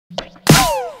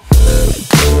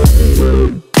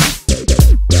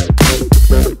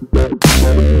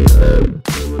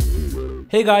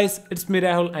Hey guys, it's me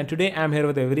Rahul and today I'm here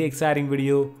with a very exciting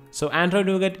video. So Android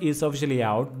Nougat is officially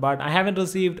out, but I haven't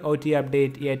received OT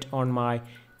update yet on my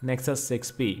Nexus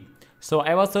 6P. So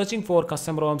I was searching for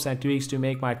custom ROMs and tweaks to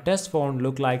make my test phone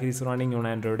look like it's running on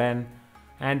Android N,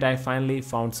 and I finally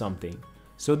found something.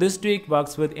 So this tweak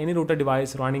works with any router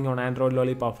device running on Android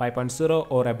Lollipop 5.0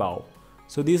 or above.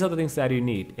 So these are the things that you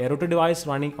need. A router device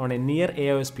running on a near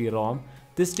aosp ROM.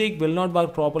 This tweak will not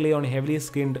work properly on heavily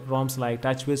skinned ROMs like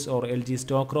TouchWiz or LG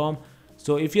stock ROM.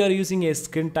 So if you are using a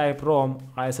skin type ROM,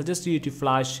 I suggest you to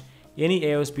flash any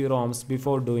aosp ROMs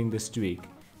before doing this tweak.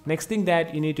 Next thing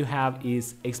that you need to have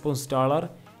is Expo installer.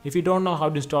 If you don't know how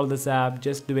to install this app,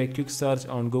 just do a quick search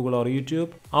on Google or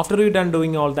YouTube. After you're done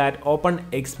doing all that, open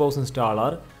Expo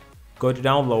installer, go to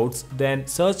downloads, then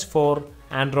search for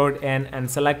Android N and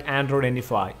select Android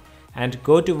NFI, and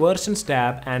go to versions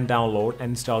tab and download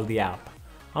and install the app.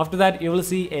 After that, you will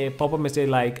see a pop-up message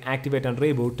like activate and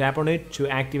reboot. Tap on it to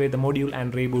activate the module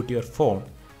and reboot your phone.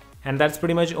 And that's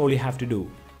pretty much all you have to do.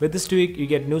 With this tweak, you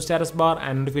get new status bar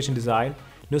and notification design,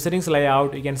 new settings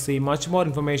layout. You can see much more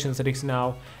information settings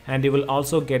now, and you will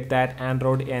also get that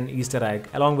Android N Easter egg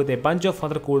along with a bunch of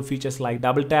other cool features like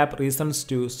double tap reasons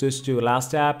to switch to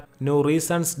last tap, no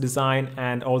reasons design,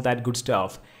 and all that good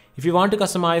stuff. If you want to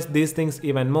customize these things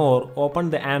even more, open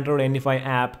the Android NFI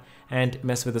app and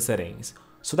mess with the settings.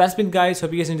 So that's been, guys.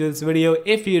 Hope you guys enjoyed this video.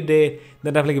 If you did,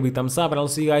 then definitely give a big thumbs up, and I'll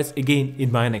see you guys again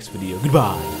in my next video.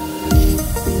 Goodbye.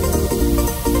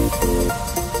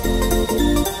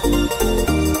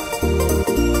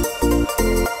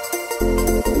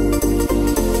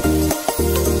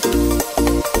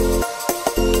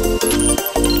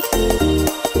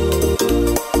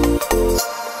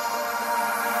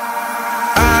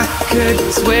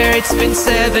 Could swear it's been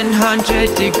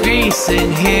 700 degrees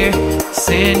in here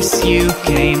since you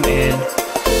came in.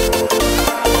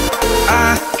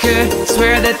 I could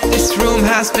swear that this room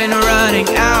has been running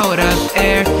out of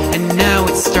air, and now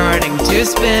it's starting to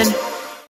spin.